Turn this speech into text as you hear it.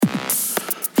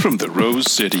From the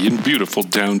Rose City in beautiful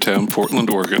downtown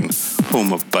Portland, Oregon,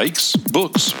 home of bikes,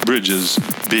 books, bridges,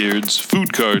 beards,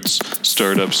 food carts,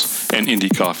 startups, and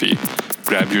indie coffee.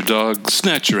 Grab your dog,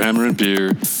 snatch your hammer and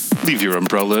beer, leave your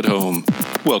umbrella at home.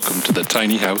 Welcome to the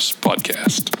Tiny House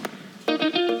Podcast.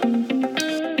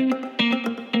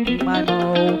 My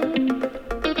Mo.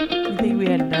 You think we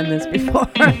hadn't done this before?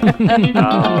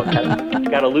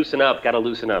 Gotta loosen up.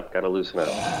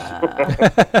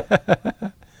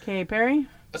 Okay, Perry?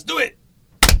 Let's do it.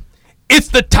 It's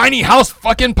the Tiny House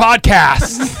fucking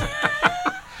podcast.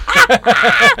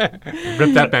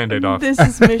 Rip that Band-Aid off. This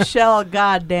is Michelle,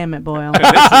 God damn it, Boyle.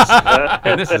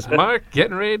 And this is Mark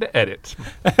getting ready to edit.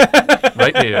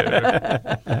 Right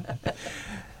here.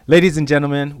 Ladies and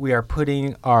gentlemen, we are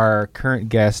putting our current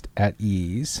guest at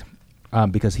ease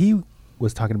because he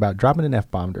was talking about dropping an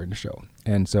F-bomb during the show.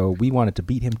 And so we wanted to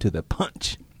beat him to the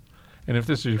punch. And if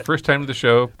this is your first time to the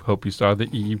show, hope you saw the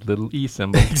little E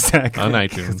symbol Exactly. on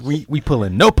iTunes. We pull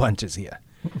in no punches here.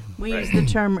 We use the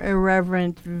term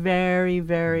irreverent very,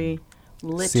 very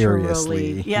literally.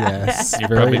 Seriously. Yeah. Yes. You're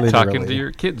Very probably talking to literally.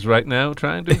 your kids right now,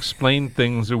 trying to explain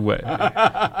things away.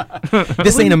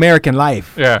 This ain't American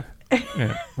life. Yeah.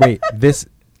 Wait, this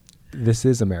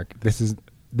is American. This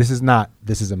is not.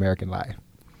 This is American life.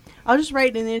 I'll just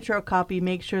write in the intro copy,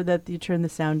 make sure that you turn the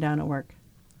sound down at work.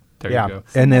 There Yeah. you go.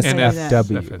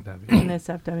 NSFW.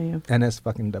 NSFW. NS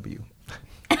fucking W.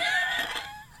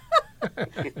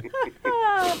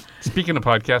 Speaking of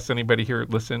podcasts, anybody here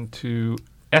listen to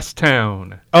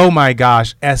S-Town? Oh my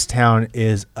gosh, S-Town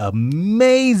is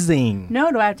amazing.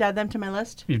 No, do I have to add them to my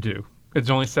list? You do.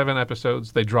 It's only 7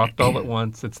 episodes. They dropped all at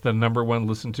once. It's the #1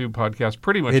 listened to podcast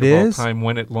pretty much It of all is? time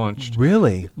when it launched.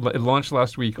 Really? It launched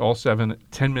last week, all 7,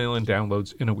 10 million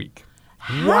downloads in a week.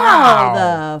 How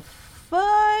the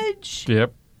fudge?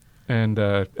 Yep. And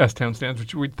S-Town stands,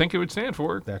 which we'd think it would stand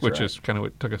for, That's which right. is kind of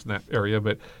what took us in that area.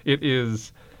 But it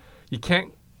is, you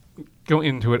can't go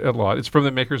into it a lot. It's from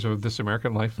the makers of This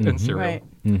American Life and Serial. Right.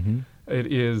 Mm-hmm.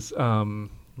 It is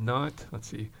not, let's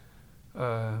see,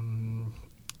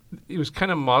 it was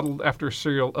kind of modeled after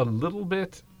Serial a little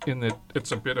bit in that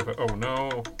it's a bit of a, oh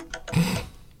no.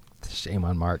 Shame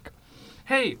on Mark.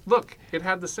 Hey, look, it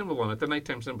had the symbol on it, the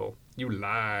nighttime symbol. You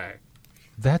lie.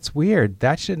 That's weird.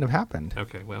 That shouldn't have happened.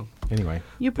 Okay, well, Anyway.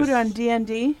 You put it on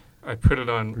D&D? I put it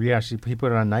on. Yeah, he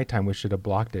put it on nighttime. We should have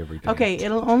blocked everything. Okay,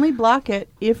 it'll only block it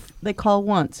if they call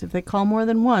once. If they call more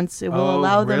than once, it will Oh,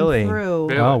 allow really? them through.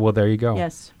 Really? Oh, well, there you go.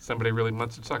 Yes. Somebody really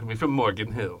wants to talk to me from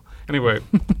Morgan Hill. Anyway,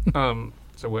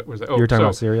 so what was that? Oh, You were talking so,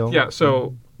 about Serial? Yeah,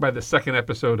 so by the second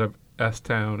episode of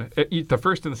S-Town, the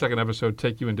first and the second episode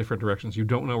take you in different directions. You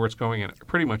don't know where it's going, and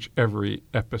pretty much every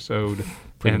episode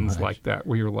ends much. like that,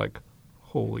 where you're like,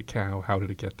 holy cow, how did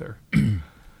it get there?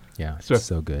 Yeah, it's So-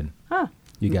 so good. Huh.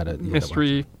 You got it.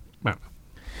 Mystery. I don't know.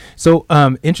 So,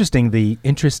 interestingly,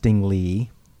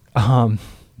 I'm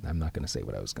not going to say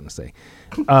what I was going to say.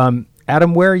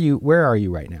 Adam, where are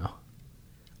you right now?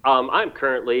 I'm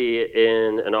currently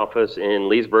in an office in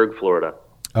Leesburg, Florida.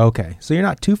 Okay, so you're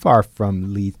not too far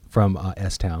from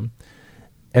S-Town.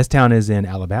 S-Town is in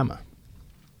Alabama.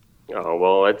 Oh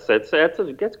well,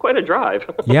 it's quite a drive.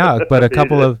 Yeah, but a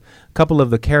couple of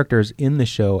the characters in the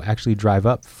show actually drive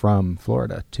up from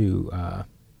Florida to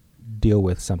deal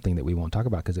with something that we won't talk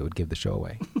about because it would give the show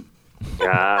away.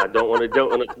 don't want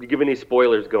to give any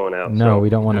spoilers going out. No, so. we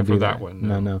don't want to And do for that. that one,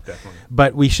 No. definitely.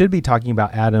 But we should be talking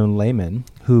about Adam Lehman,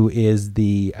 who is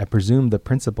I presume, the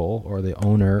principal or the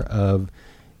owner of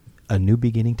A New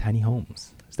Beginning Tiny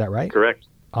Homes. Is that right? Correct.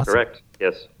 Awesome. Correct.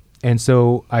 Yes, And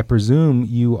so I presume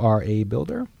you are a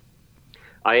builder,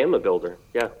 I am a builder.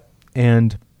 Yeah.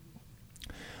 and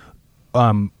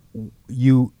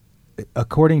you,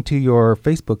 according to your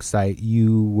Facebook site,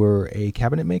 you were a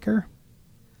cabinet maker.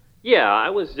 Yeah, I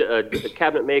was a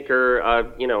cabinet maker,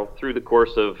 through the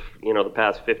course of, the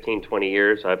past 15, 20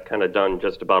 years. I've kind of done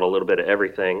just about a little bit of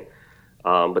everything,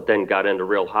 but then got into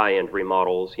real high-end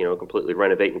remodels, completely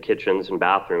renovating kitchens and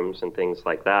bathrooms and things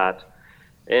like that.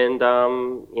 And,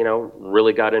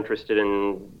 really got interested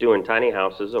in doing tiny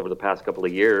houses over the past couple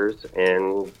of years,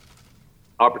 and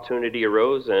opportunity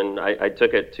arose, and I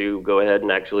took it to go ahead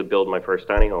and actually build my first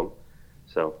tiny home.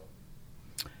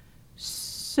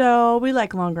 So we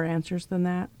like longer answers than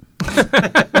that.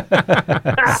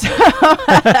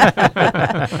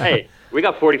 Hey, we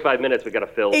got 45 minutes we got to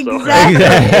fill.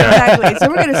 Exactly. So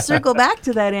we're going to circle back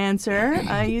to that answer.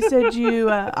 You said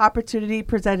opportunity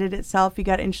presented itself. You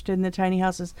got interested in the tiny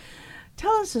houses.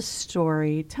 Tell us a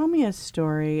story. Tell me a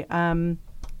story.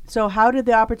 So how did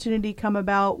the opportunity come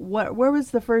about? Where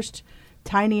was the first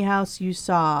tiny house you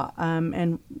saw?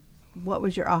 And what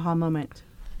was your aha moment?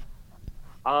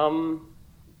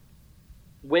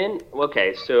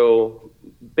 So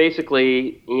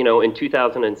basically, in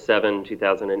 2007,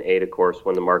 2008, of course,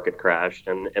 when the market crashed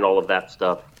and all of that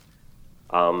stuff,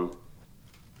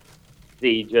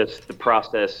 the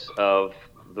process of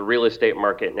the real estate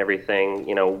market and everything,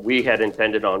 we had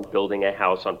intended on building a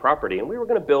house on property, and we were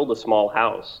going to build a small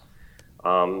house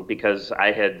because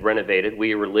I had renovated.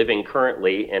 We were living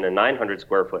currently in a 900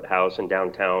 square foot house in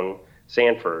downtown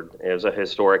Sanford. It was a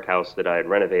historic house that I had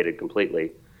renovated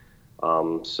completely.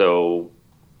 So,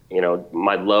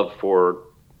 my love for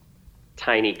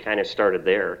tiny kind of started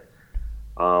there.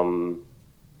 And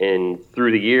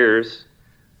through the years,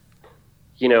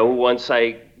 once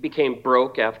I became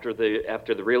broke after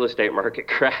the real estate market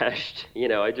crashed,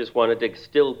 I just wanted to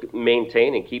still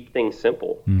maintain and keep things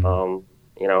simple.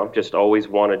 I've just always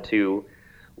wanted to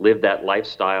live that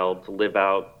lifestyle, to live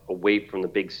out away from the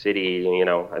big city.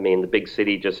 The big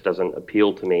city just doesn't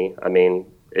appeal to me.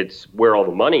 It's where all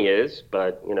the money is,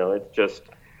 but it just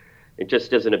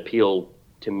doesn't appeal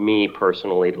to me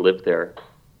personally to live there.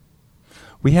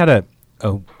 We had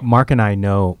Mark and I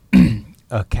know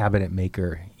a cabinet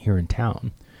maker here in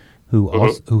town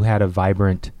who had a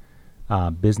vibrant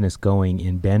business going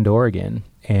in Bend, Oregon,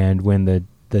 and when the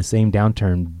same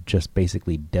downturn just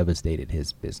basically devastated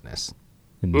his business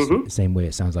in the same way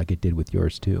it sounds like it did with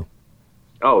yours too.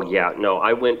 Oh, yeah. No,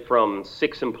 I went from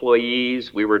 6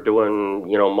 employees. We were doing,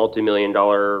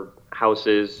 multi-million-dollar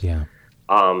houses,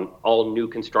 all new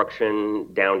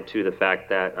construction, down to the fact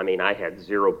that, I had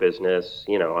zero business.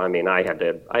 I had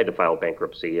to file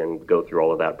bankruptcy and go through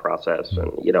all of that process.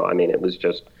 And,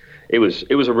 it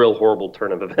was a real horrible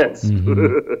turn of events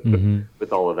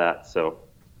with all of that. So.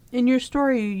 In your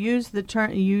story, you use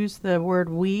the word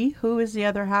 "we." Who is the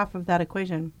other half of that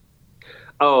equation?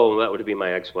 Oh, that would be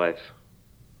my ex-wife.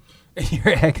 Your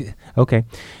ex, okay.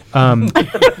 Can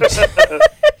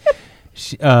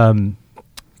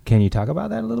you talk about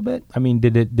that a little bit?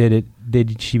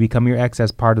 Did she become your ex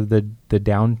as part of the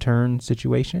downturn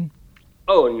situation?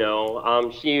 Oh no,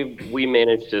 we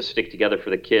managed to stick together for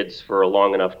the kids for a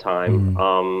long enough time.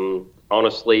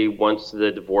 Honestly, once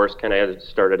the divorce kind of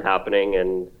started happening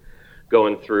and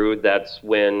going through, that's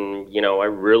when I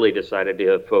really decided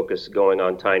to focus going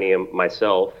on Tiny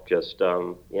myself, just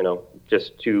to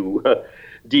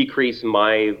decrease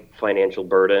my financial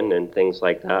burden and things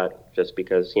like that. Just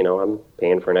because I'm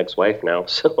paying for an ex-wife now,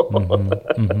 so.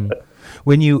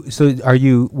 What are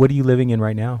you living in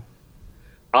right now?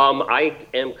 I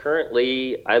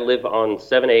live on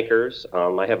 7 acres.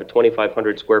 I have a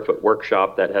 2,500 square foot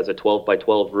workshop that has a 12 by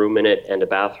 12 room in it and a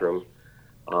bathroom.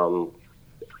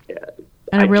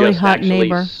 And a really hot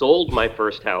neighbor. I sold my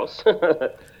first house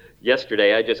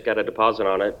yesterday. I just got a deposit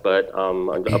on it, but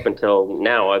up until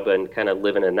now, I've been kind of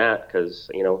living in that because,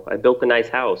 I built a nice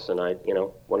house and I,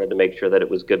 wanted to make sure that it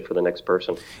was good for the next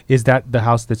person. Is that the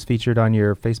house that's featured on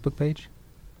your Facebook page?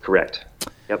 Correct.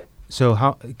 Yep.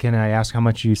 So can I ask how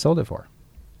much you sold it for?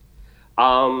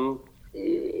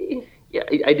 Yeah,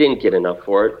 I didn't get enough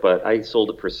for it, but I sold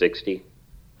it for $60.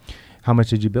 How much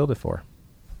did you build it for?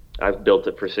 I've built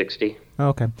it for $60. Oh,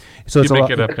 okay. So you make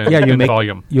it up in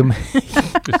volume.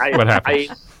 What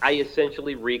happens? I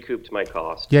essentially recouped my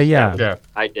costs. Yeah.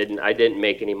 I didn't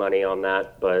make any money on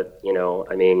that, but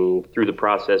through the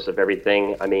process of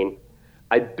everything,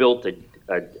 I built a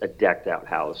decked out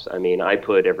house. I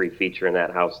put every feature in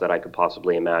that house that I could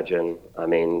possibly imagine.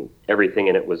 Everything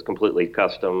in it was completely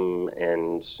custom,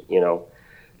 and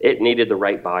it needed the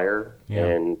right buyer,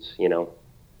 and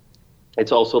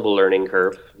it's also the learning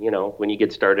curve. When you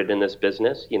get started in this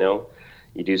business, you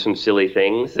do some silly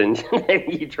things and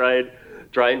you try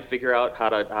and figure out how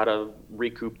to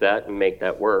recoup that and make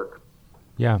that work.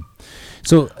 Yeah.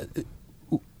 So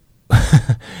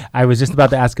I was just about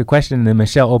to ask a question, and then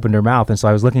Michelle opened her mouth, and so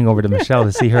I was looking over to Michelle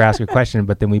to see her ask a question,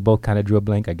 but then we both kind of drew a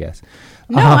blank, I guess.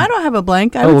 No, I don't have a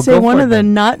blank. I would say one of the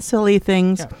not silly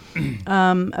things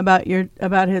about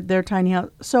their tiny house.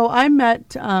 So I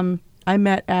met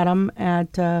Adam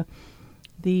at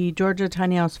the Georgia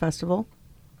Tiny House Festival.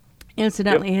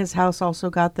 Incidentally, his house also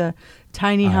got the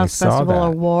Tiny House Festival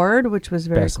Award, which was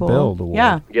very Best cool. Build Award.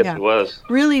 Yeah, Yes, it was.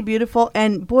 Really beautiful.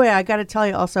 And boy, I got to tell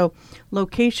you also,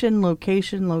 location.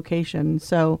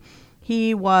 So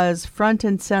he was front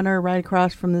and center right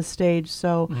across from the stage.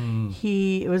 So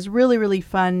it was really, really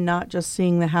fun, not just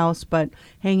seeing the house, but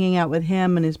hanging out with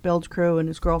him and his build crew and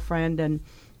his girlfriend. And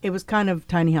it was kind of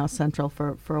Tiny House Central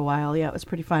for a while. Yeah, it was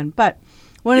pretty fun. But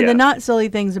one of the not silly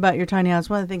things about your tiny house,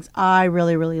 one of the things I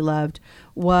really, really loved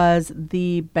was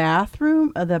the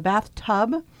bathroom, the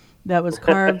bathtub that was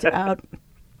carved out.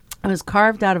 It was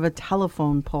carved out of a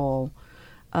telephone pole.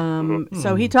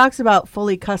 So he talks about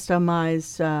fully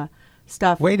customized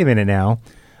stuff. Wait a minute now.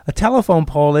 A telephone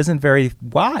pole isn't very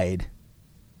wide.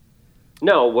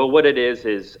 No, well, what it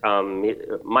is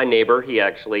my neighbor, he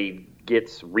actually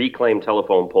gets reclaimed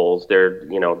telephone poles.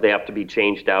 They have to be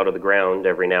changed out of the ground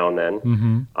every now and then.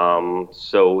 Mm-hmm.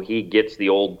 So he gets the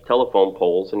old telephone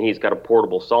poles, and he's got a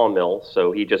portable sawmill,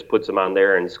 so he just puts them on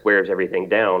there and squares everything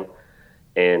down.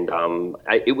 And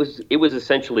it was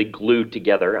essentially glued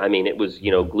together. I mean, it was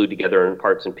glued together in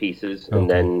parts and pieces, and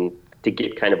then to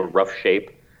get kind of a rough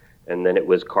shape. And then it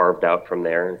was carved out from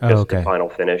there, just the final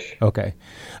finish. Okay.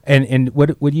 And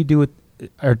what do you do with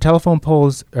our telephone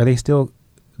poles? Are they still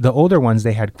the older ones?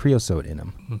 They had creosote in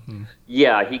them. Mm-hmm.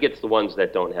 Yeah, he gets the ones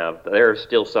that don't have. There are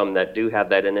still some that do have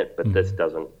that in it, but this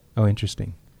doesn't. Oh,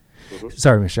 interesting. Mm-hmm.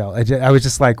 Sorry, Michelle. I was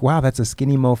just like, wow, that's a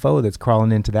skinny mofo that's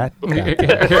crawling into that. Actually,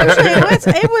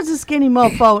 it was a skinny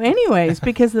mofo anyways,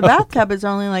 because the bathtub is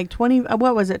only like 20,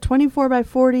 what was it, 24 by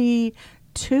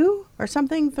 42 or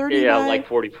something, 30 Yeah, by? like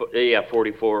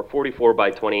 44 by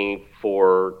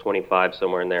 24, 25,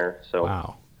 somewhere in there. So.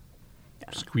 Wow.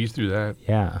 Squeeze through that.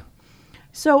 Yeah.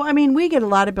 So, I mean, we get a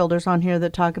lot of builders on here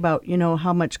that talk about,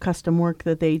 how much custom work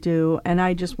that they do. And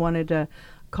I just wanted to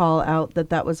call out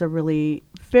that was a really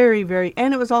very, very,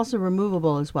 and it was also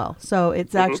removable as well. So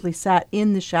it's actually sat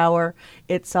in the shower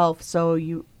itself. So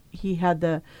he had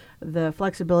the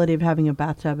flexibility of having a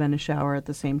bathtub and a shower at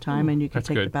the same time, and you could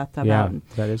take the bathtub out. And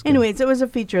that is good. Anyways, it was a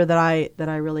feature that I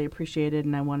really appreciated,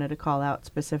 and I wanted to call out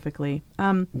specifically.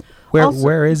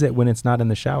 Where is it when it's not in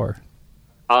the shower?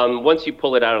 Once you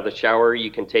pull it out of the shower, you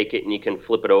can take it and you can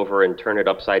flip it over and turn it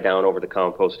upside down over the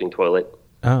composting toilet.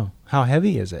 Oh, how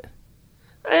heavy is it?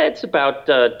 It's about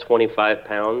 25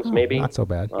 pounds, maybe. Not so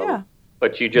bad. Yeah.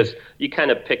 But you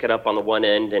kind of pick it up on the one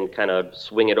end and kind of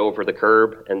swing it over the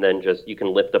curb, and then you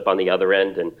can lift up on the other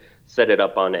end and set it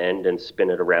up on end and spin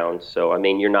it around. So, I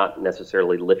mean, you're not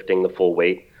necessarily lifting the full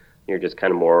weight. You're just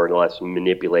kind of more or less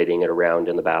manipulating it around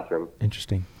in the bathroom.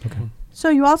 Interesting. Okay. So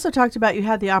you also talked about you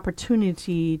had the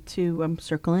opportunity to, I'm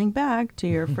circling back to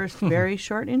your first very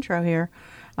short intro here.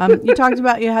 You talked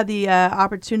about you had the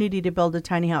opportunity to build a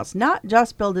tiny house. Not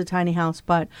just build a tiny house,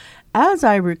 but as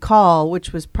I recall,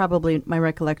 which was probably, my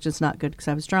recollection's not good because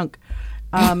I was drunk.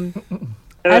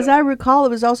 As I recall, it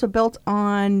was also built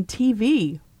on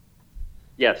TV.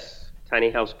 Yes, Tiny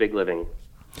House, Big Living.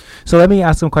 So let me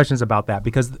ask some questions about that,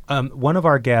 because one of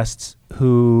our guests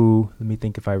who, let me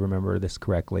think if I remember this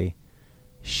correctly,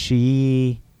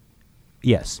 she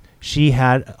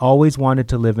had always wanted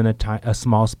to live in a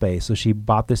small space. So she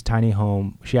bought this tiny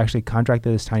home. She actually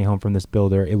contracted this tiny home from this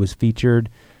builder. It was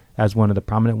featured as one of the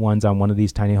prominent ones on one of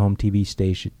these tiny home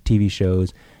TV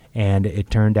shows. And it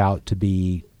turned out to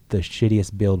be the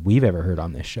shittiest build we've ever heard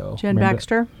on this show. Jen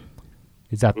Baxter?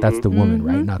 That's the woman,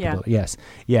 right? Not the builder.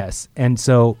 Yes. And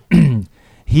so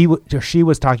she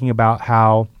was talking about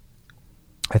how,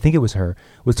 I think it was her,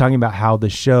 was talking about how the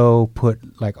show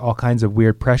put like all kinds of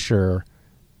weird pressure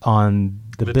on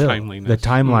the timeline.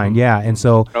 Mm-hmm. Yeah. And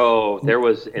so, there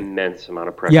was immense amount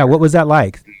of pressure. Yeah. What was that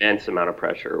like? Immense amount of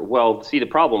pressure. Well, see, the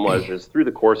problem is through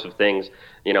the course of things,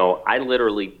 I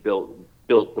literally built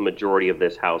the majority of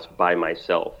this house by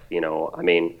myself. I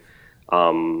mean,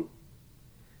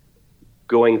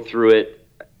 going through it,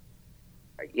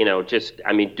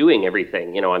 doing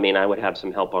everything, I would have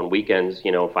some help on weekends,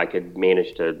 if I could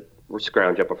manage to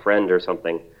scrounge up a friend or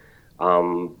something.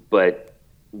 But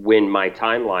when my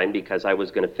timeline, because I was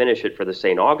going to finish it for the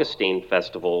St. Augustine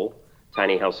Festival,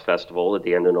 Tiny House Festival at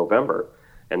the end of November,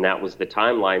 and that was the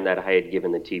timeline that I had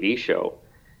given the TV show.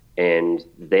 And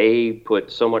they put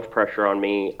so much pressure on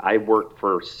me. I worked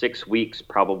for 6 weeks,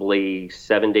 probably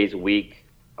 7 days a week,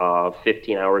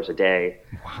 15 hours a day,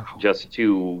 just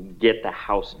to get the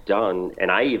house done. And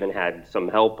I even had some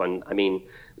help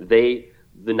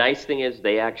the nice thing is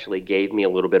they actually gave me a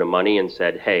little bit of money and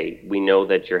said, hey, we know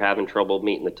that you're having trouble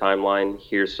meeting the timeline.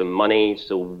 Here's some money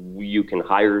so you can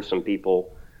hire some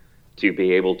people to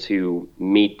be able to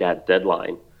meet that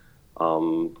deadline.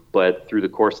 But through the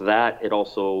course of that, it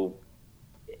also,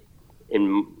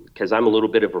 because I'm a little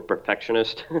bit of a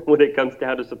perfectionist when it comes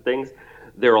down to some things,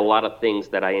 there are a lot of things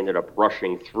that I ended up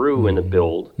rushing through in the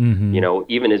build. Mm-hmm.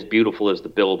 Even as beautiful as the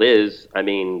build is,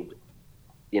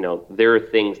 there are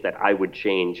things that I would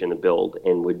change in the build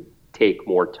and would take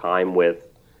more time with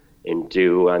and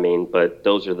do. But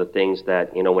those are the things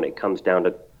that, when it comes down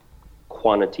to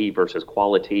quantity versus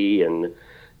quality and,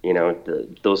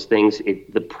 those things,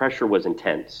 the pressure was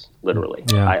intense, literally.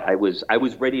 Yeah. I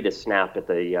was ready to snap at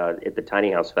the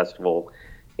Tiny House Festival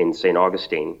in St.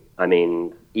 Augustine.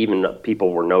 Even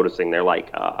people were noticing. They're like,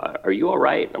 are you all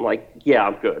right? I'm like, yeah,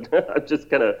 I'm good. I'm just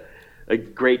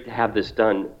great to have this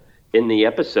done. In the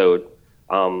episode,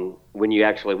 when you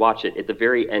actually watch it, at the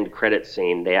very end credit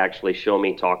scene, they actually show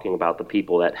me talking about the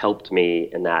people that helped me,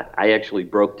 and that I actually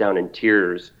broke down in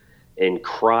tears and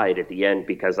cried at the end,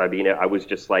 because I mean, I was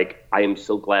just like, I am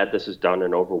so glad this is done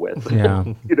and over with. Yeah.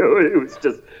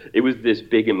 It was this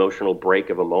big emotional break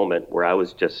of a moment where I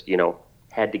was just,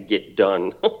 had to get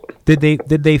done. Did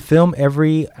they film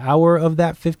every hour of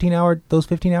that 15 hour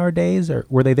days, or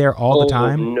were they there all the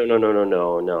time?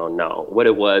 No. What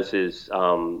it was is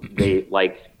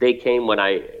they came when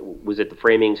I was at the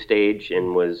framing stage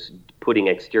and was putting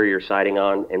exterior siding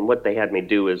on, and what they had me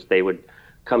do is they would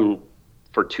come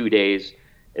for 2 days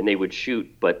and they would shoot,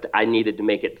 but I needed to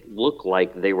make it look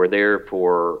like they were there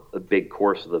for a big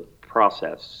course of the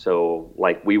process. So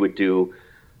like we would do,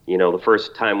 the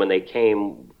first time when they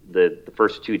came, the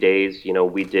first 2 days,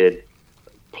 we did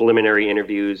preliminary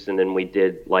interviews, and then we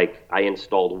did I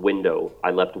installed a window.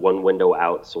 I left one window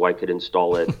out so I could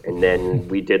install it, and then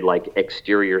we did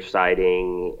exterior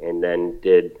siding, and then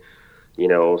did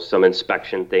some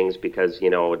inspection things because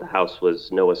the house was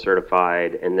NOAA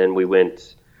certified, and then we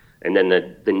went, and then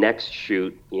the next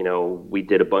shoot, we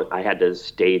did I had to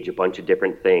stage a bunch of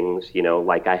different things,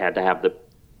 I had to have the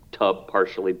tub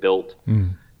partially built.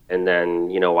 And then,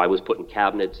 I was putting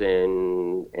cabinets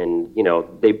in, and,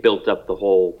 they built up the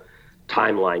whole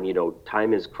timeline.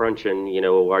 Time is crunching,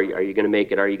 are you going to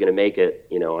make it? Are you going to make it?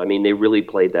 I mean, they really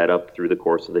played that up through the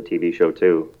course of the TV show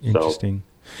too. Interesting.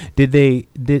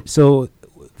 So.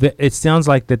 It sounds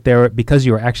like that because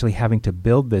you were actually having to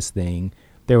build this thing,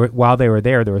 while they were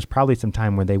there was probably some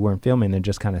time when they weren't filming and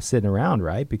just kind of sitting around,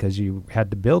 right? Because you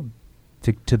had to build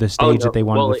to the stage that they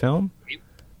wanted to film.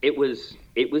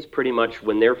 It was pretty much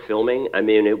when they're filming. I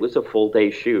mean, it was a full day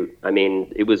shoot. I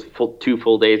mean, it was 2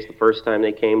 full days the first time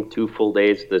they came, 2 full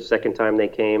days the second time they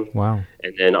came. Wow.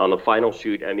 And then on the final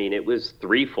shoot, I mean, it was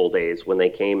 3 full days when they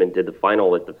came and did the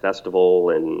final at the festival,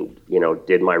 and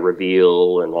did my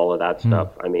reveal and all of that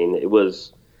stuff. I mean, it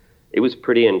was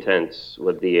pretty intense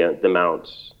with the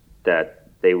amounts that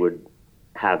they would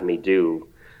have me do,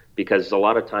 because a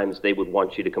lot of times they would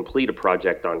want you to complete a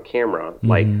project on camera,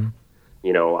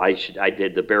 I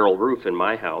did the barrel roof in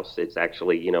my house. It's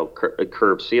actually, a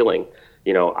curved ceiling.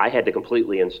 I had to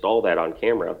completely install that on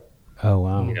camera. Oh,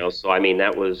 wow. So, I mean,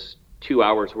 that was 2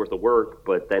 hours worth of work,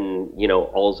 but then,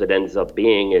 all it ends up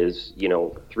being is,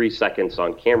 3 seconds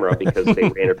on camera because they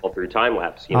ran it all through time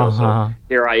lapse, So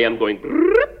here I am going,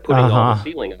 putting all the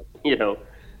ceiling up,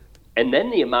 And then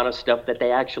the amount of stuff that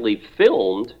they actually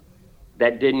filmed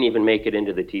that didn't even make it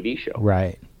into the TV show.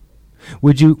 Right.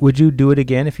 Would you do it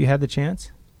again if you had the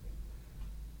chance?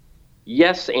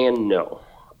 Yes and no.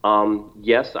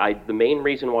 Yes, the main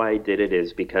reason why I did it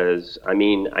is because, I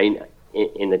mean,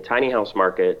 in the tiny house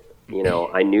market,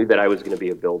 I knew that I was going to be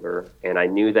a builder, and I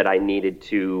knew that I needed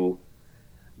to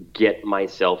get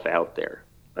myself out there.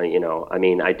 I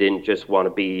mean, I didn't just want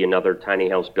to be another tiny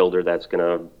house builder that's going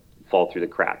to fall through the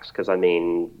cracks, because I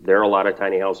mean, there are a lot of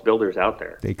tiny house builders out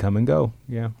there. They come and go.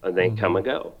 Yeah. They come and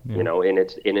go. And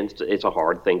it's a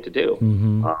hard thing to do.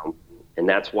 And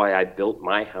that's why I built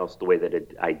my house the way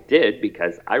that I did,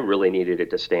 because I really needed it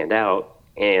to stand out.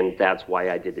 And that's why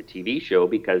I did the TV show,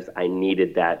 because I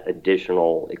needed that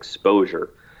additional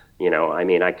exposure. I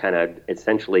mean, I kind of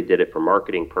essentially did it for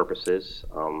marketing purposes,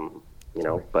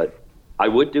 but I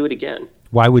would do it again.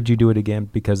 Why would you do it again?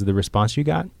 Because of the response you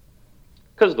got?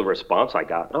 Because of the response I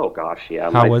got. Oh gosh,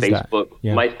 yeah. How was that?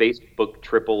 Yeah. My Facebook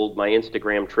tripled, my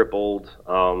Instagram tripled.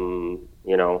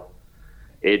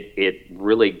 It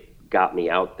really got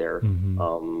me out there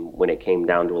when it came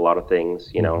down to a lot of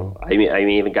things. I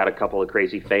even got a couple of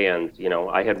crazy fans.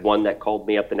 I had one that called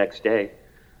me up the next day,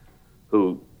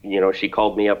 who she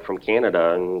called me up from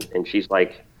Canada, and she's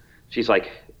like,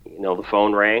 the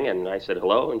phone rang, and I said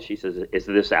hello, and she says, "Is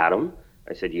this Adam?"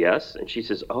 I said, yes. And she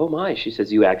says, oh my, she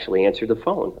says, you actually answered the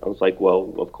phone. I was like,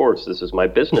 well, of course, this is my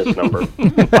business number.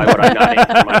 Why would I not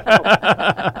answer my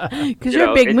phone? Because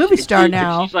you're a big movie star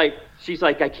now. She's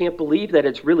like, I can't believe that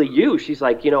it's really you. She's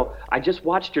like, I just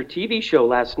watched your TV show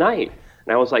last night.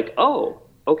 And I was like, oh,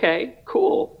 okay,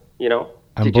 cool.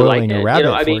 I'm did you like boiling it? a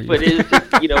rabbit I mean, for you.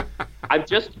 But it is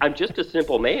just, I'm just a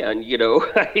simple man,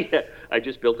 I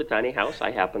just built a tiny house. I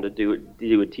happen to do a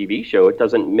TV show. It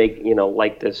doesn't make,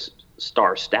 like this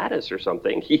star status or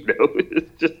something, it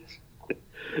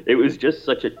was just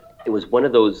it was one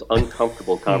of those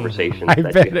uncomfortable conversations. I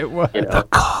bet it was.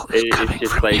 It's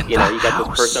just like, you got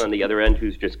this person on the other end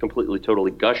who's just completely,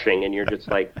 totally gushing, and you're just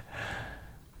like,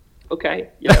 okay,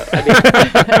 I mean,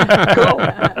 cool.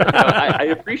 I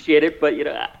appreciate it, but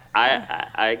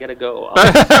I gotta go.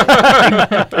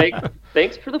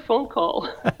 Thanks for the phone call.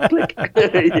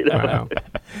 Wow.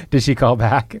 Did she call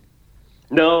back?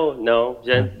 No.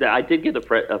 I did get a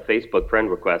Facebook friend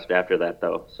request after that,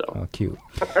 though. So. Oh, cute.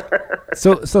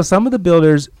 so some of the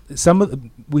builders,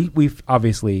 we've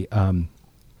obviously,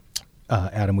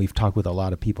 Adam, we've talked with a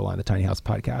lot of people on the Tiny House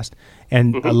podcast,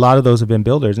 and a lot of those have been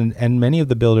builders, and many of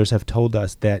the builders have told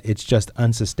us that it's just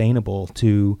unsustainable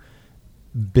to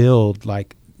build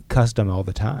like custom all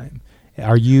the time.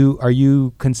 Are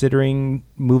you considering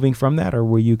moving from that, or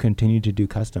will you continue to do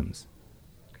customs?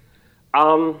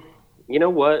 You know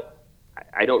what?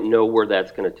 I don't know where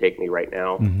that's going to take me right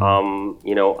now.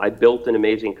 I built an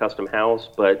amazing custom house,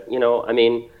 but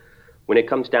when it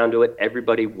comes down to it,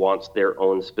 everybody wants their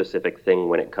own specific thing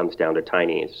when it comes down to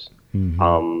tinies.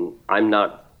 I'm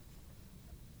not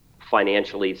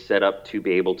financially set up to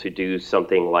be able to do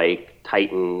something like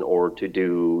Titan or to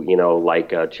do, like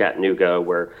Chattanooga,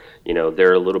 where,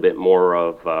 they're a little bit more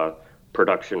of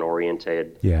production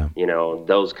oriented,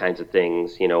 those kinds of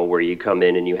things, where you come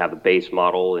in and you have a base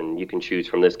model and you can choose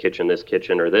from this kitchen,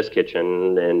 or this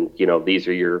kitchen, and, these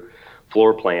are your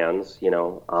floor plans,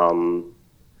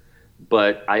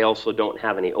 but I also don't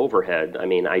have any overhead.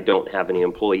 I don't have any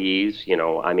employees,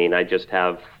 I just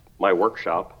have my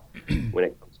workshop. When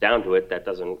it comes down to it, that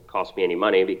doesn't cost me any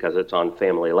money because it's on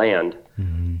family land,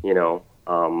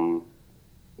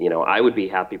 I would be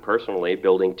happy personally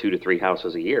building 2 to 3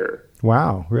 houses a year.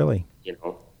 Wow, really?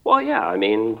 Well, yeah,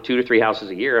 2 to 3 houses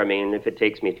a year. If it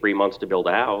takes me 3 months to build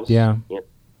a house. Yeah.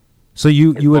 So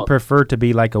you would prefer to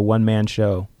be like a one-man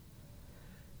show?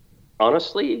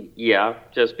 Honestly, yeah,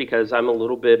 just because I'm a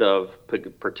little bit of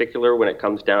particular when it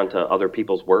comes down to other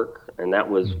people's work. And that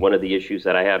was one of the issues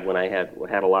that I had when I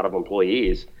had a lot of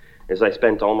employees, is I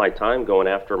spent all my time going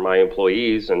after my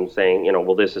employees and saying,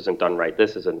 well, this isn't done right,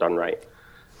 this isn't done right.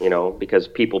 Because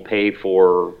people pay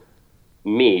for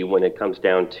me when it comes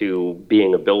down to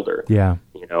being a builder. Yeah.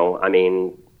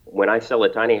 When I sell a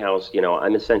tiny house,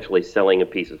 I'm essentially selling a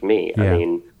piece of me.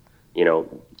 Yeah.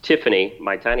 Tiffany,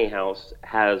 my tiny house,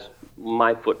 has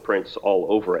my footprints all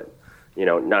over it.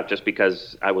 Not just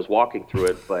because I was walking through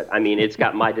it, but it's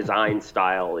got my design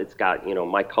style. It's got,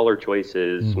 my color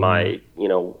choices, my,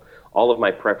 all of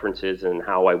my preferences and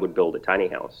how I would build a tiny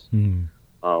house. And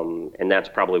that's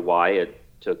probably why it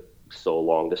took so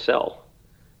long to sell.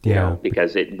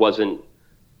 Because it wasn't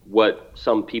what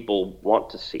some people want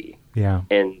to see. Yeah.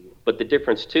 But the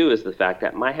difference too is the fact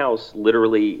that my house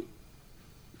literally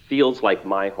feels like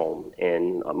my home,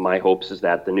 and my hopes is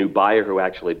that the new buyer who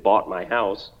actually bought my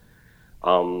house,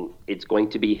 it's going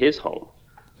to be his home.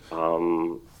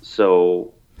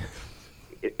 So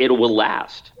it will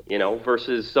last,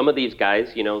 versus some of these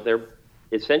guys, they're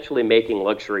essentially making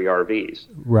luxury RVs.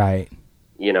 Right.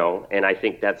 And I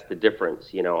think that's the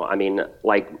difference,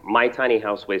 like my tiny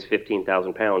house weighs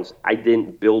 15,000 pounds. I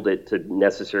didn't build it to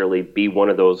necessarily be one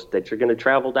of those that you're going to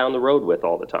travel down the road with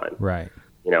all the time. Right.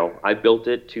 I built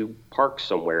it to park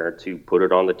somewhere, to put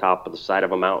it on the top of the side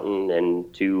of a mountain,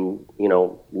 and to,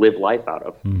 live life out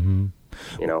of, and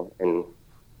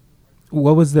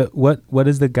what is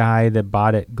the guy that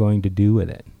bought it going to do with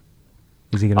it?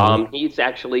 Is he going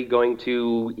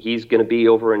to? He's going to be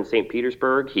over in St.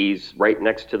 Petersburg. He's right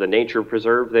next to the nature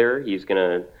preserve there. He's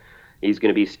going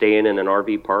to be staying in an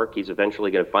RV park. He's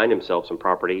eventually going to find himself some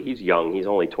property. He's young. He's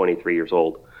only 23 years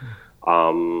old.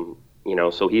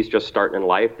 So he's just starting in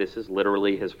life. This is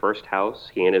literally his first house.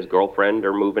 He and his girlfriend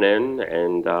are moving in,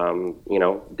 and,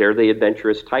 they're the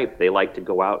adventurous type. They like to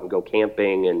go out and go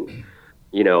camping and,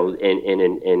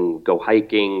 and go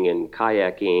hiking and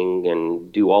kayaking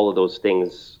and do all of those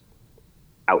things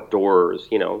outdoors,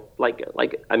 like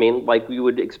we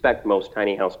would expect most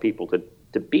tiny house people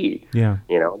to be. Yeah.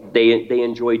 They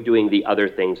enjoy doing the other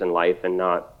things in life and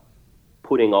not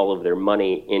putting all of their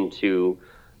money into,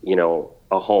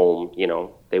 a home.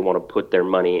 They want to put their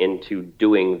money into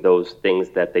doing those things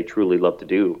that they truly love to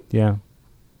do. Yeah.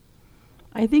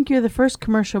 I think you're the first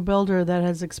commercial builder that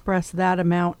has expressed that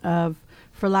amount of,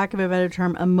 for lack of a better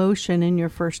term, emotion in your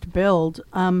first build.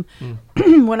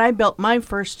 When I built my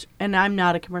first, and I'm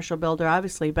not a commercial builder,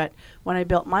 obviously, but when I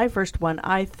built my first one,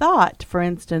 I thought, for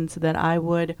instance, that I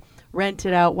would rent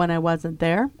it out when I wasn't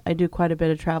there. I do quite a bit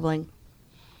of traveling.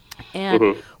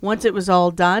 And once it was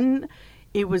all done,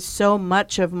 it was so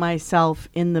much of myself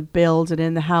in the build and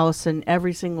in the house, and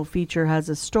every single feature has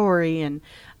a story. And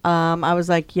I was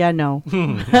like, no,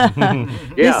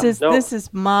 this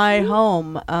is my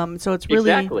home. So it's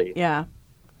really, exactly. Yeah.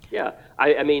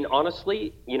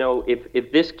 Honestly,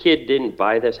 if this kid didn't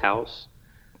buy this house,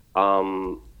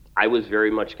 I was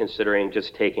very much considering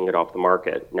just taking it off the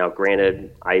market. Now,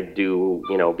 granted, I do,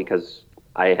 because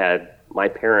my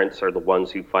parents are the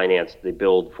ones who financed the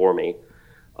build for me.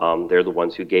 They're the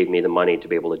ones who gave me the money to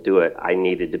be able to do it. I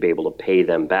needed to be able to pay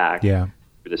them back Yeah.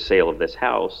 for the sale of this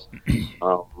house.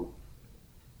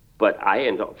 But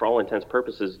for all intents and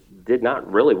purposes, did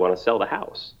not really want to sell the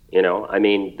house. I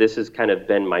mean, this has kind of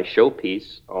been my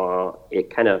showpiece.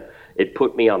 It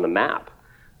put me on the map,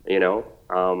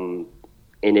 and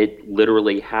it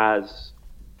literally has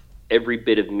every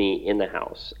bit of me in the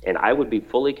house. And I would be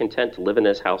fully content to live in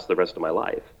this house the rest of my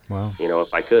life. Wow.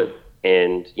 If I could.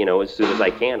 And, as soon as I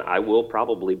can, I will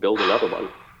probably build another one.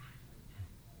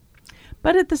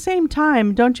 But at the same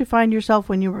time, don't you find yourself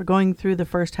when you were going through the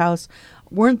first house,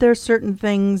 weren't there certain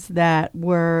things that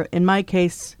were, in my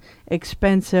case,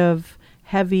 expensive,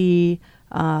 heavy,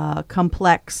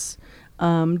 complex?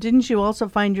 Didn't you also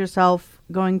find yourself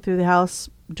going through the house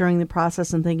during the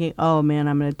process and thinking, oh man,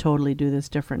 I'm going to totally do this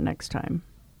different next time?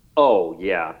 Oh,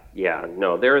 yeah.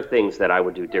 No, there are things that I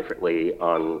would do differently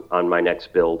on my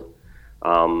next build.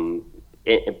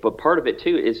 But part of it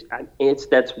too is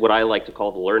that's what I like to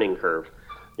call the learning curve.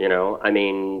 I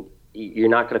mean, you're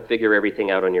not going to figure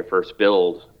everything out on your first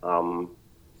build.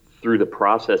 Through the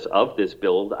process of this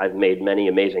build, I've made many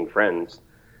amazing friends,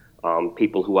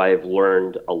 people who I have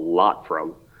learned a lot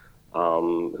from,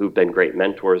 who've been great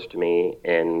mentors to me.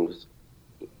 And,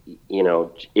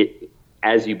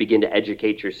 as you begin to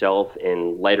educate yourself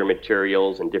in lighter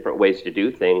materials and different ways to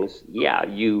do things,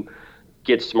 you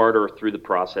get smarter through the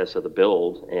process of the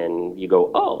build, and you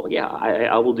go, oh yeah,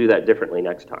 I will do that differently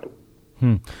next time.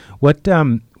 What's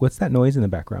that noise in the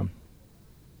background?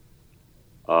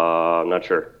 I'm not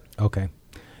sure. Okay.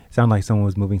 Sound like someone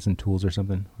was moving some tools or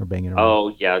something, or banging around.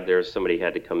 Oh yeah, there's somebody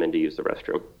had to come in to use the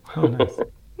restroom. Oh, nice.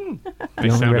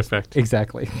 Nice sound effect.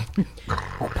 Exactly.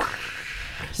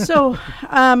 So,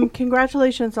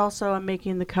 congratulations also on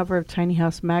making the cover of Tiny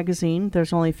House Magazine.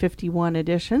 There's only 51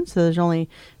 editions, so there's only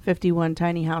 51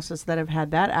 tiny houses that have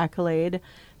had that accolade.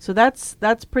 So that's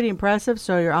pretty impressive.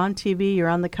 So you're on TV, you're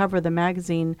on the cover of the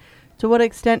magazine. To what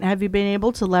extent have you been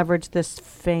able to leverage this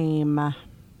fame?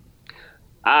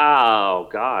 Oh,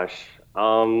 gosh.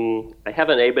 I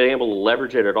haven't been able to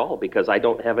leverage it at all because I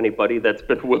don't have anybody that's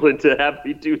been willing to have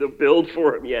me do the build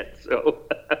for him yet. So,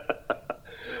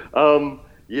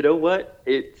 you know what?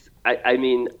 I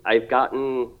mean, I've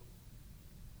gotten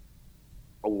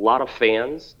a lot of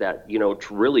fans that,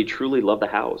 really, truly love the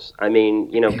house. I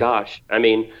mean, gosh, I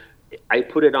mean, I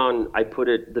did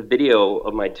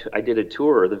a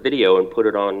tour of the video and put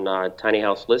it on Tiny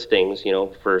House Listings,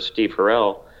 for Steve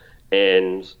Harrell.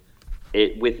 And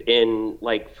within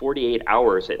like 48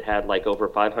 hours, it had like over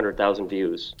 500,000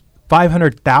 views.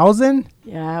 500,000?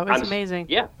 Yeah, it was amazing.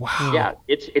 Yeah. Wow. Yeah.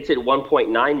 It's at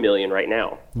 1.9 million right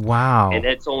now. Wow. And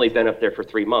it's only been up there for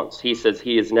 3 months. He says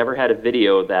he has never had a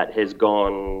video that has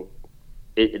gone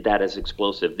that is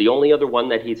explosive. The only other one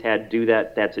that he's had do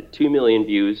that's at 2 million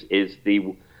views is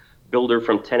the builder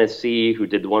from Tennessee who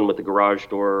did the one with the garage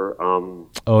door.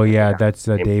 Oh yeah, that's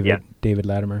David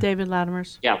Latimer. David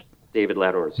Latimer's. Yeah, David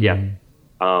Latimer's. Yeah.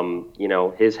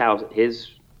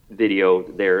 His video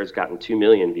there has gotten 2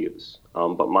 million views,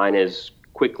 but mine is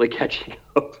quickly catching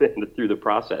up through the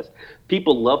process.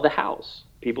 People love the house.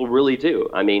 People really do.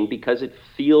 I mean, because it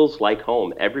feels like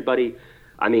home. Everybody,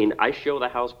 I mean, I show the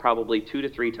house probably 2 to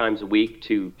 3 times a week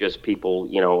to just people,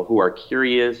 who are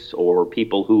curious or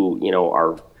people who,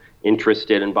 are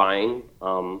interested in buying.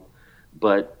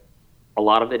 But a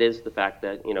lot of it is the fact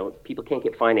that, people can't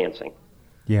get financing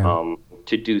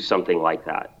to do something like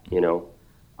that,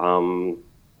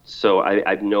 So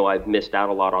I know I've missed out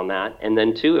a lot on that. And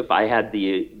then too, if I had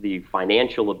the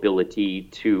financial ability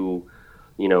to,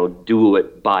 do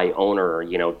it by owner,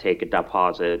 take a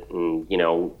deposit and,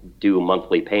 do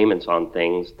monthly payments on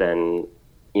things, then,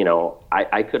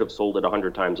 I could have sold it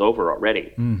 100 times over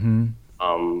already.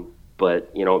 Mm-hmm.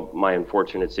 But, my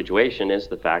unfortunate situation is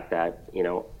the fact that,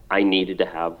 I needed to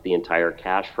have the entire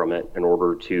cash from it in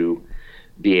order to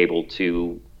be able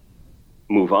to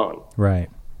move on. Right.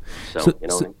 So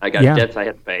I got debts I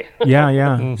had to pay. Yeah.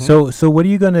 Mm-hmm. So what are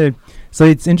you going to, so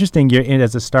it's interesting, you're in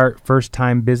as a first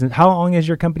time business. How long has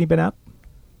your company been up?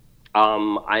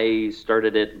 I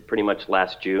started it pretty much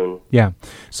last June. Yeah.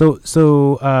 So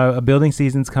a building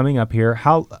season's coming up here.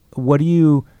 What are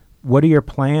your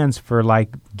plans for like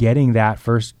getting that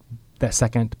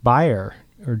second buyer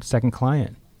or second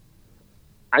client?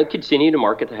 I continue to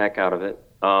market the heck out of it.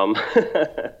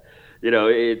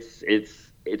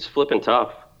 It's flipping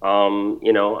tough.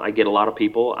 I get a lot of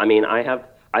people. I mean, I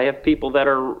have people that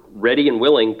are ready and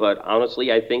willing, but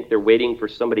honestly, I think they're waiting for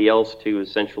somebody else to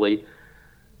essentially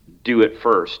do it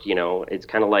first. It's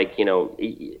kind of like,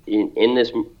 in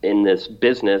this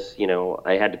business,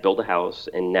 I had to build a house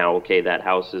and now, okay, that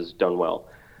house is done well.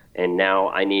 And now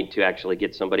I need to actually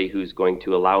get somebody who's going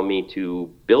to allow me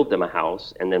to build them a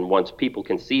house. And then once people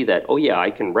can see that, oh yeah,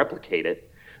 I can replicate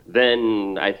it,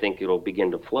 then I think it'll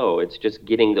begin to flow. It's just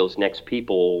getting those next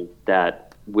people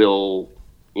that will,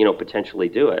 potentially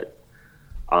do it.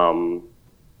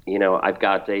 I've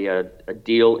got a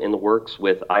deal in the works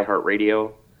with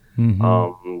iHeartRadio.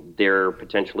 They're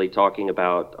potentially talking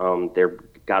about, they've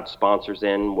got sponsors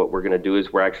in. What we're going to do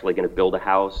is we're actually going to build a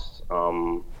house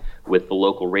with the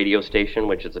local radio station,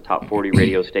 which is a top 40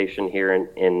 radio station here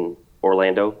in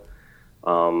Orlando.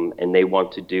 And they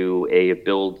want to do a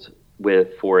build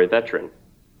for a veteran.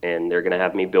 And they're going to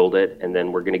have me build it, and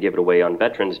then we're going to give it away on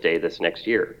Veterans Day this next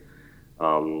year.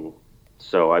 So,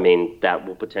 that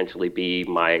will potentially be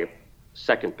my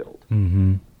second build.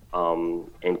 And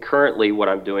currently what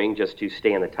I'm doing, just to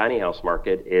stay in the tiny house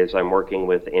market, is I'm working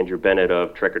with Andrew Bennett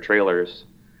of Trekker Trailers.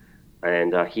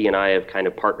 And he and I have kind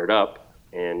of partnered up,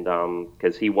 and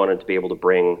because he wanted to be able to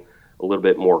bring a little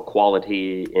bit more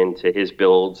quality into his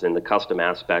builds and the custom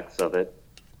aspects of it,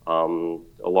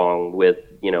 along with,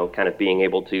 kind of being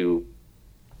able to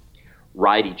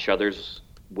ride each other's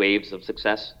waves of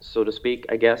success, so to speak,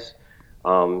 I guess.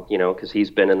 Because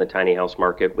he's been in the tiny house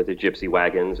market with his gypsy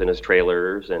wagons and his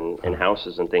trailers and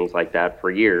houses and things like that for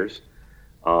years.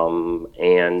 I've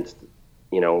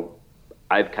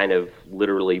kind of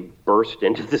literally burst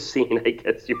into the scene, I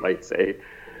guess you might say,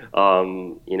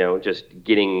 just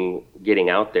getting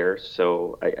out there.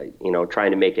 So I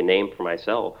trying to make a name for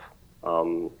myself.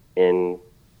 And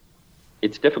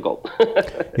it's difficult.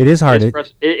 It is hard.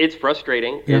 It's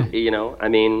frustrating. Yeah.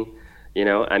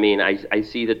 I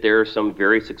see that there are some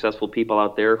very successful people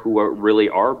out there who really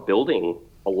are building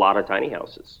a lot of tiny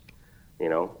houses.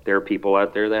 There are people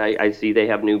out there that I see they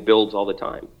have new builds all the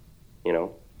time.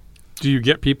 Do you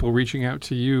get people reaching out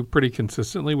to you pretty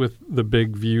consistently with the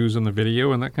big views on the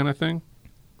video and that kind of thing?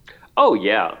 Oh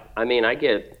yeah,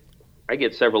 I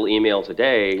get several emails a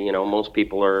day. Most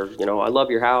people are, I love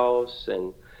your house,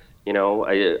 and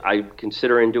I'm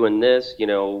considering doing this.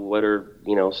 What are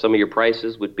some of your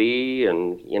prices would be,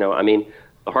 and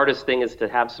the hardest thing is to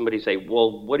have somebody say,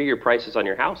 well, what are your prices on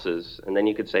your houses? And then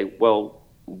you could say, well,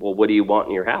 what do you want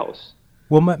in your house?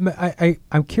 Well,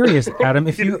 I'm curious, Adam,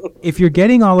 if you're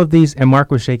getting all of these, and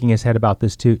Mark was shaking his head about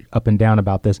this too, up and down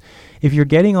about this. If you're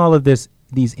getting all of these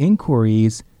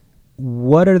inquiries,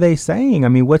 what are they saying?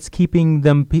 What's keeping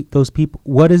them? Those people.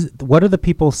 What are the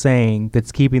people saying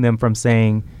that's keeping them from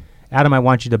saying, Adam, I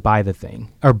want you to buy the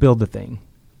thing or build the thing?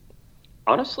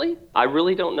 Honestly, I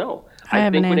really don't know. I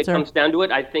think when it comes down to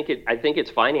it, I think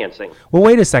it's financing. Well,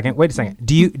 wait a second.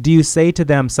 Do you say to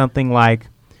them something like,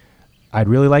 I'd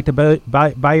really like to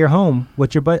buy your home.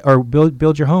 What's your or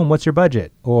build your home? What's your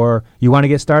budget? Or you want to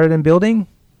get started in building,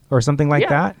 or something like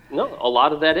that? No, a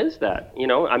lot of that is that.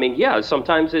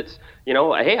 Sometimes it's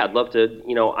hey, I'd love to.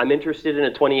 I'm interested in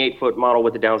a 28-foot model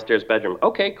with a downstairs bedroom.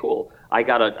 Okay, cool. I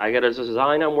got a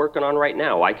design I'm working on right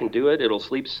now. I can do it. It'll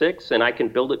sleep 6, and I can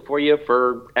build it for you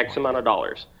for X amount of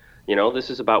dollars. This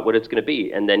is about what it's going to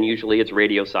be, and then usually it's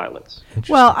radio silence.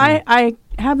 Well, I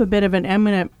have a bit of I'm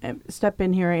going to step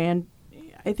in here, and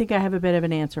I think I have a bit of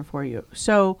an answer for you.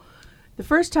 So the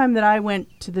first time that I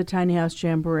went to the Tiny House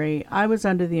Jamboree, I was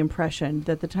under the impression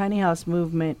that the tiny house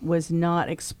movement was not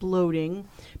exploding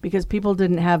because people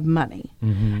didn't have money.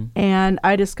 And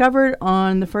I discovered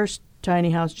on the first Tiny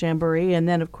House Jamboree, and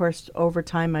then, of course, over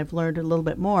time I've learned a little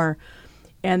bit more,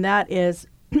 and that is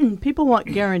people want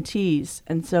guarantees.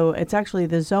 And so it's actually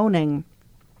the zoning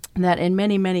that in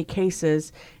many, many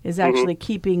cases is actually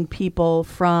keeping people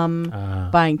from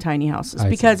buying tiny houses.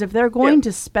 Because if they're going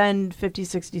to spend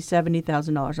 $50,000, $60,000,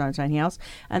 $70,000 on a tiny house,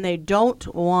 and they don't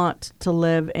want to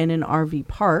live in an RV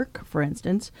park, for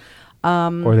instance.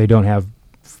 Or they don't have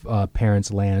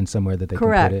parents' land somewhere that they can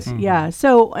put it. Yeah.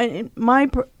 So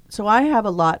So I have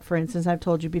a lot, for instance, I've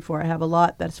told you before, I have a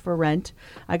lot that's for rent.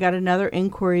 I got another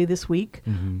inquiry this week,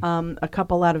 a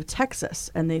couple out of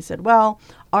Texas, and they said, well,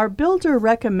 our builder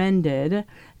recommended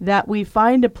that we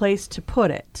find a place to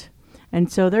put it.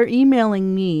 And so they're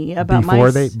emailing me about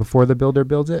before the builder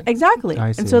builds it? Exactly.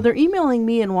 I see. And so they're emailing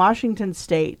me in Washington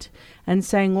State and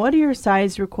saying, what are your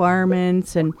size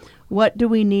requirements, and what do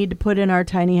we need to put in our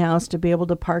tiny house to be able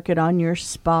to park it on your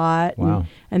spot? Wow.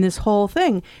 And this whole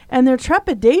thing. And they're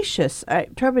trepidatious.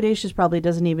 Trepidatious probably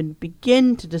doesn't even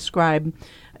begin to describe.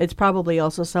 It's probably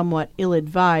also somewhat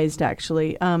ill-advised,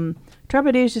 actually.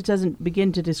 Trepidatious doesn't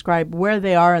begin to describe where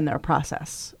they are in their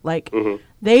process. Like,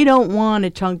 they don't want to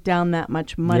chunk down that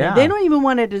much money. Yeah. They don't even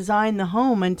want to design the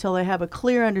home until they have a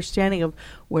clear understanding of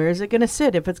where is it going to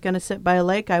sit. If it's going to sit by a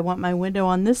lake, I want my window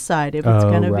on this side. If it's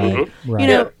going to be, right. you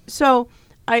know. So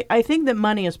I think that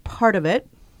money is part of it.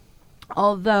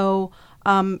 Although,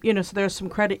 so there's some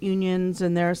credit unions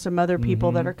and there are some other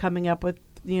people that are coming up with,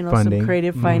 Funding. some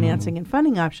creative financing and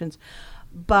funding options.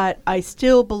 But I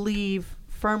still believe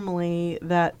firmly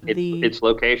that it's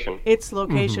location. It's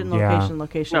location, Yeah.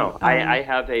 location. No, I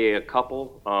have a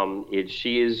couple.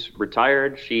 She is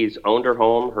retired. She's owned her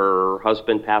home. Her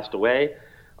husband passed away.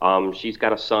 She's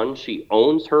got a son. She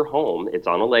owns her home. It's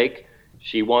on a lake.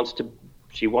 She wants to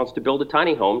build a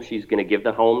tiny home. She's going to give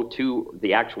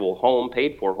the actual home,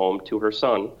 paid for home, to her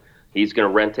son. He's going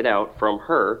to rent it out from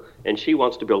her, and she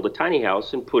wants to build a tiny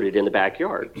house and put it in the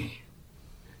backyard.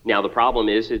 Now, the problem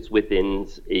is it's within,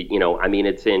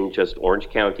 it's in just Orange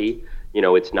County.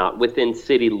 It's not within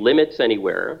city limits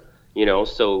anywhere,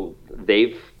 so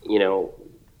they're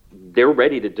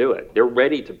ready to do it. They're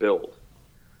ready to build.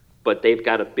 But they've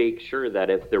got to make sure that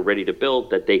if they're ready to build,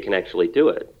 that they can actually do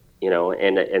it,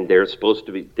 and they're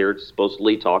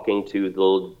supposedly talking to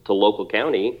the local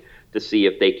county to see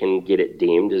if they can get it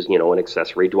deemed as, an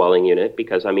accessory dwelling unit,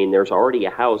 because, there's already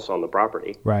a house on the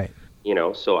property. Right.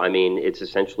 So it's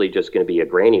essentially just going to be a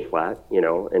granny flat,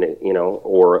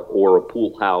 or a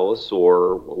pool house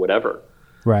or whatever.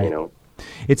 Right.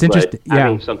 It's interesting. But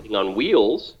having something on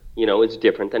wheels, it's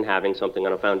different than having something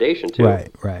on a foundation too.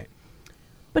 Right.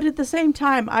 But at the same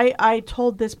time, I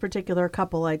told this particular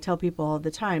couple, I tell people all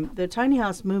the time, the tiny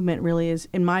house movement really is,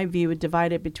 in my view,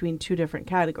 divided between two different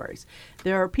categories.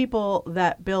 There are people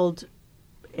that build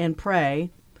and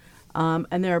pray,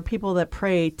 and there are people that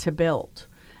pray to build.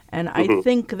 And I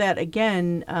think that,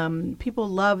 again, people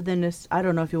love I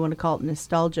don't know if you want to call it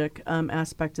nostalgic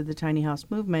aspect of the tiny house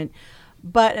movement,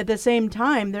 but at the same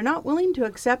time, they're not willing to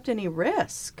accept any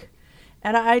risk.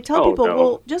 And I tell people,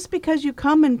 well, just because you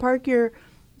come and park your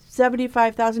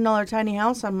 $75,000 tiny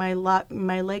house on my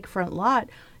lakefront lot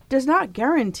does not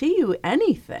guarantee you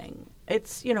anything.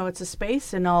 It's, it's a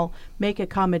space and I'll make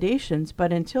accommodations.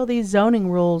 But until these zoning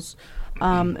rules,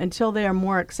 until they are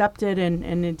more accepted and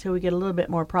until we get a little bit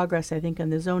more progress, I think, in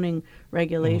the zoning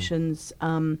regulations,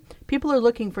 people are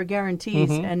looking for guarantees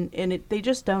and they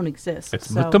just don't exist.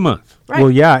 It's month to month. Right.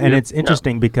 Well, yeah, and it's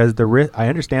interesting because I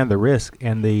understand the risk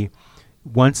and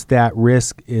once that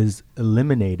risk is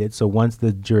eliminated, so once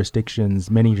many jurisdictions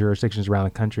around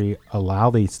the country allow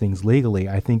these things legally,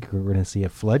 I think we're going to see a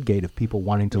floodgate of people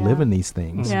wanting to live in these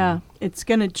things. Yeah, it's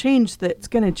going to change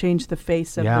the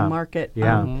face of the market.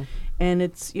 Yeah. And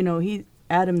it's,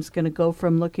 Adam's going to go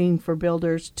from looking for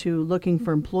builders to looking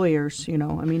for employers,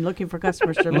 looking for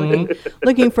customers to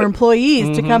looking for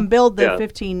employees to come build the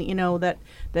 15,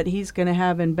 that he's going to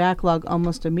have in backlog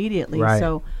almost immediately. Right.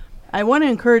 So I want to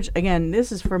encourage, again,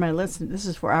 this is for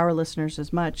our listeners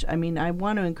as much. I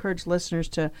want to encourage listeners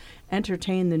to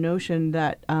entertain the notion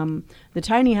that the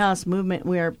tiny house movement,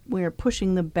 we are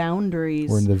pushing the boundaries.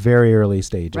 We're in the very early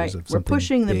stages of something. We're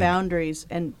pushing the big. boundaries,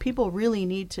 and people really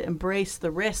need to embrace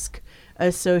the risk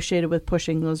associated with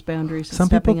pushing those boundaries. Some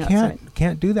and people stepping outside.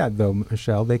 can't do that though,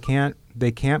 Michelle. They can't.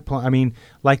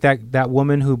 Like that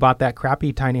woman who bought that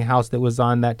crappy tiny house that was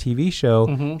on that TV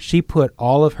show. She put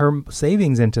all of her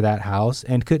savings into that house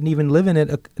and couldn't even live in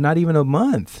it, not even a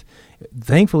month.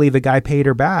 Thankfully, the guy paid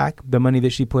her back the money that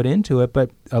she put into it.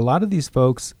 But a lot of these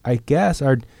folks, I guess,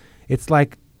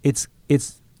 it's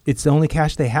the only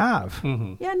cash they have.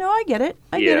 Yeah, no, I get it.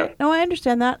 I get it. No, I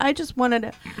understand that. I just wanted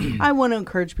to, I want to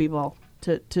encourage people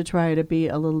to try to be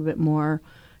a little bit more,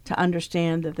 to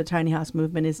understand that the tiny house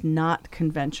movement is not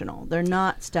conventional. They're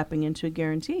not stepping into a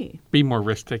guarantee. Be more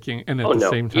risk-taking, and at the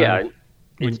same time... Yeah,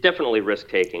 it's definitely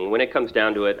risk-taking. When it comes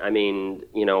down to it,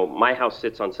 my house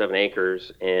sits on 7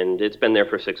 acres, and it's been there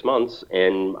for 6 months,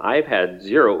 and I've had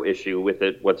zero issue with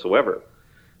it whatsoever.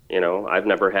 I've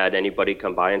never had anybody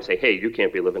come by and say, hey, you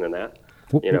can't be living in that.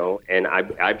 And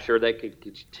I'm sure they could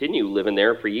continue living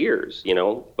there for years,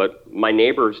 but my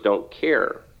neighbors don't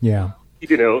care. Yeah.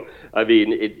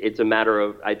 It's a matter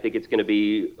of, I think it's going to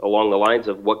be along the lines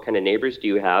of what kind of neighbors do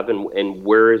you have and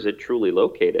where is it truly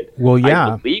located? Well,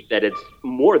 yeah. I believe that it's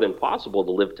more than possible to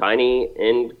live tiny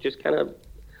and just kind of,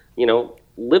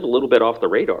 live a little bit off the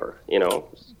radar,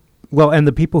 Well, and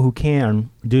the people who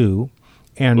can do,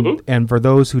 and for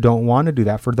those who don't want to do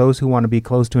that, for those who want to be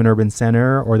close to an urban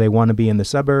center, or they want to be in the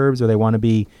suburbs, or they want to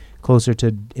be closer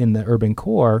to in the urban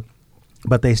core,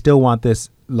 but they still want this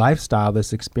lifestyle,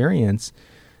 this experience,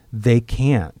 they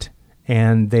can't,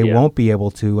 and they won't be able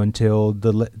to until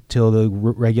the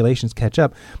regulations catch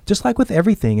up. Just like with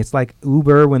everything, it's like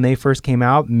Uber when they first came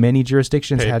out, many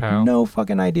jurisdictions had no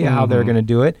fucking idea how they were going to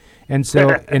do it, and so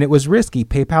and it was risky.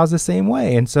 PayPal's the same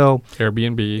way, and so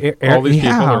Airbnb, all these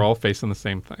people are all facing the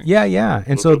same thing. Yeah,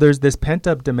 and so there's this pent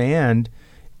up demand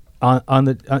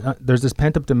there's this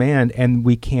pent up demand, and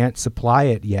we can't supply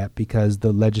it yet because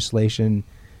the legislation,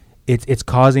 it's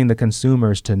causing the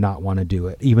consumers to not want to do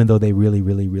it, even though they really,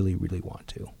 really, really, really want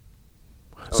to.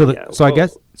 So I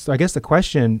guess the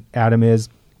question, Adam, is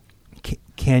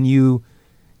can you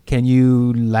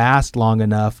last long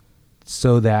enough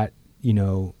so that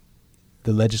the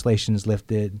legislation is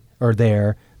lifted or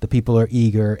the people are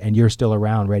eager, and you're still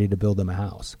around ready to build them a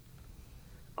house?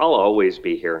 I'll always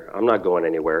be here. I'm not going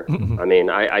anywhere. I mean,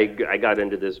 I got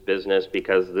into this business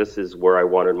because this is where I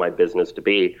wanted my business to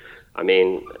be. I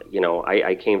mean,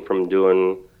 I came from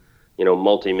doing,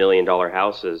 multi-million-dollar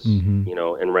houses,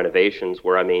 and renovations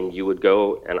where, I mean, you would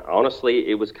go, and honestly,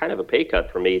 it was kind of a pay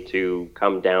cut for me to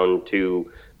come down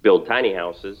to build tiny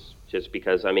houses, just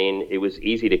because, I mean, it was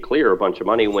easy to clear a bunch of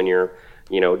money when you're,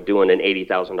 doing an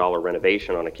 $80,000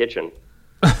 renovation on a kitchen.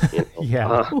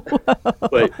 Yeah.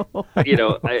 But,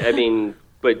 I mean,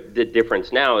 but the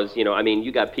difference now is, I mean,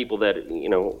 you got people that,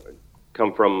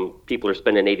 come from, people are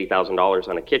spending $80,000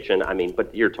 on a kitchen. I mean,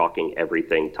 but you're talking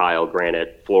everything: tile,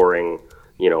 granite, flooring,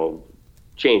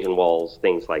 changing walls,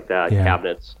 things like that,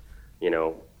 cabinets,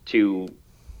 to,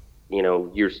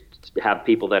 you have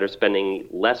people that are spending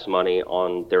less money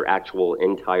on their actual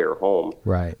entire home.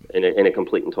 Right. In a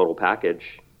complete and total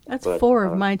package. That's 4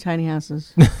 of my tiny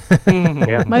houses.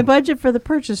 Yeah. My budget for the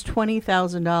purchase,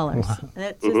 $20,000. Wow.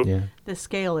 That's just, the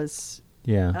scale is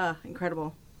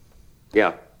incredible.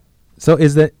 Yeah. So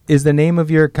is the name of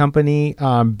your company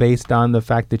based on the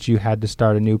fact that you had to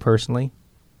start anew personally?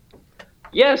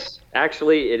 Yes,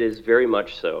 actually, it is very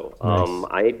much so.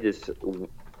 Nice.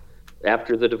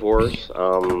 After the divorce,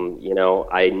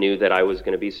 I knew that I was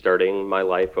going to be starting my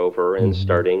life over and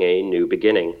starting a new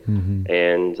beginning.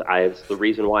 And it's the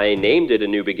reason why I named it A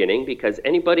New Beginning, because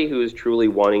anybody who is truly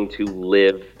wanting to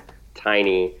live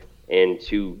tiny and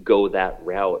to go that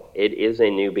route, it is a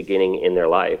new beginning in their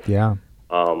life. Yeah.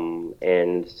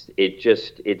 And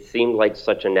it seemed like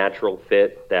such a natural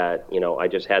fit that, I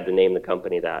just had to name the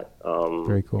company that.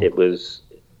 Very cool. It was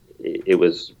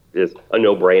just a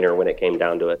no-brainer when it came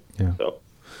down to it. Yeah. So.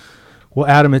 Well,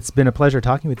 Adam, it's been a pleasure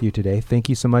talking with you today. Thank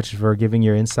you so much for giving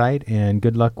your insight, and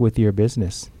good luck with your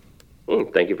business.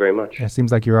 Thank you very much. It seems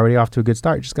like you're already off to a good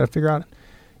start. You just got to figure out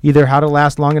either how to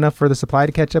last long enough for the supply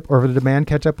to catch up, or for the demand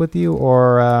catch up with you,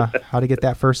 or how to get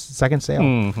that second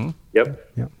sale. Yep.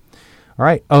 All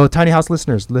right. Oh, Tiny House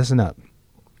listeners, listen up.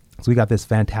 So we got this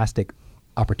fantastic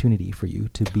opportunity for you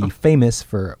to be famous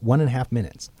for 1.5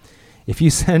 minutes. If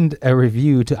you send a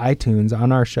review to iTunes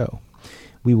on our show,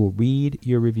 we will read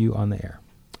your review on the air.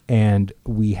 And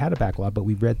we had a backlog, but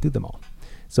we've read through them all.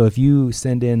 So if you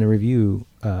send in a review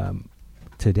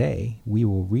today, we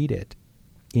will read it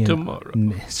tomorrow.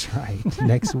 That's right.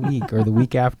 Next week or the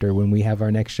week after, when we have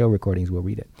our next show recordings, we'll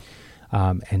read it.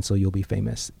 And so you'll be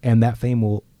famous. And that fame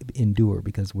will endure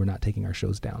because we're not taking our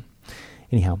shows down.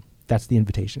 Anyhow, that's the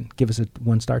invitation. Give us a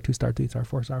 1-star, 2-star, 3-star,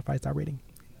 4-star, 5-star rating.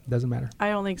 Doesn't matter.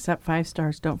 I only accept 5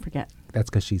 stars. Don't forget.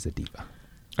 That's because she's a diva.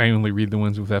 I only read the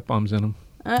ones with F-bombs in them.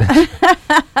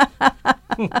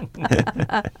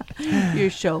 Your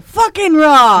show fucking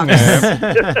rocks.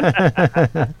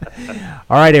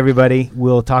 All right, everybody.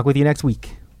 We'll talk with you next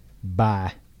week.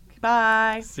 Bye.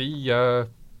 Bye. See ya.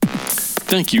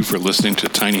 Thank you for listening to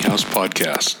Tiny House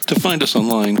Podcast. To find us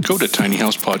online, go to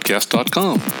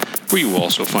tinyhousepodcast.com, where you will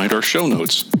also find our show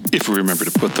notes, if we remember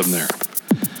to put them there.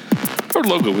 Our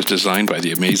logo was designed by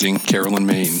the amazing Carolyn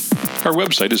Main. Our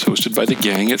website is hosted by the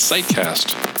gang at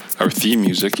Sitecast. Our theme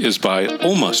music is by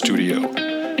Oma Studio.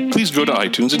 Please go to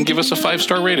iTunes and give us a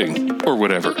 5-star rating, or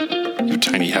whatever, you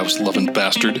tiny house loving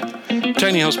bastard.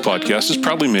 Tiny House Podcast is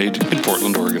proudly made in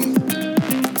Portland, Oregon.